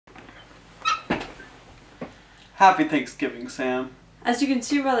Happy Thanksgiving, Sam. As you can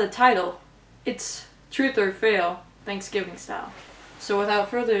see by the title, it's Truth or Fail, Thanksgiving style. So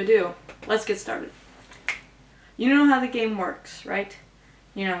without further ado, let's get started. You know how the game works, right?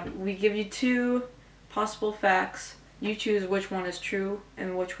 You know, we give you two possible facts. You choose which one is true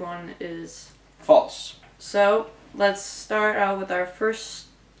and which one is false. So, let's start out with our first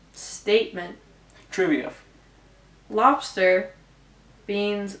statement. Trivia. Lobster,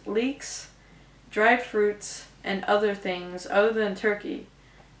 beans, leeks, dried fruits, and other things other than turkey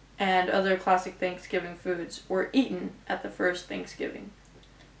and other classic Thanksgiving foods were eaten at the first Thanksgiving.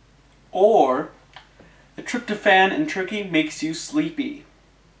 Or, the tryptophan in turkey makes you sleepy.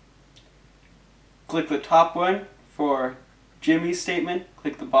 Click the top one for Jimmy's statement.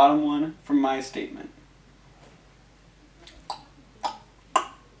 Click the bottom one for my statement.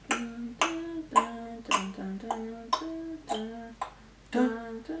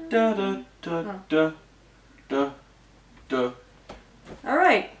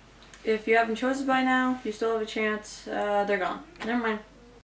 Alright, if you haven't chosen by now, you still have a chance. They're gone. Never mind.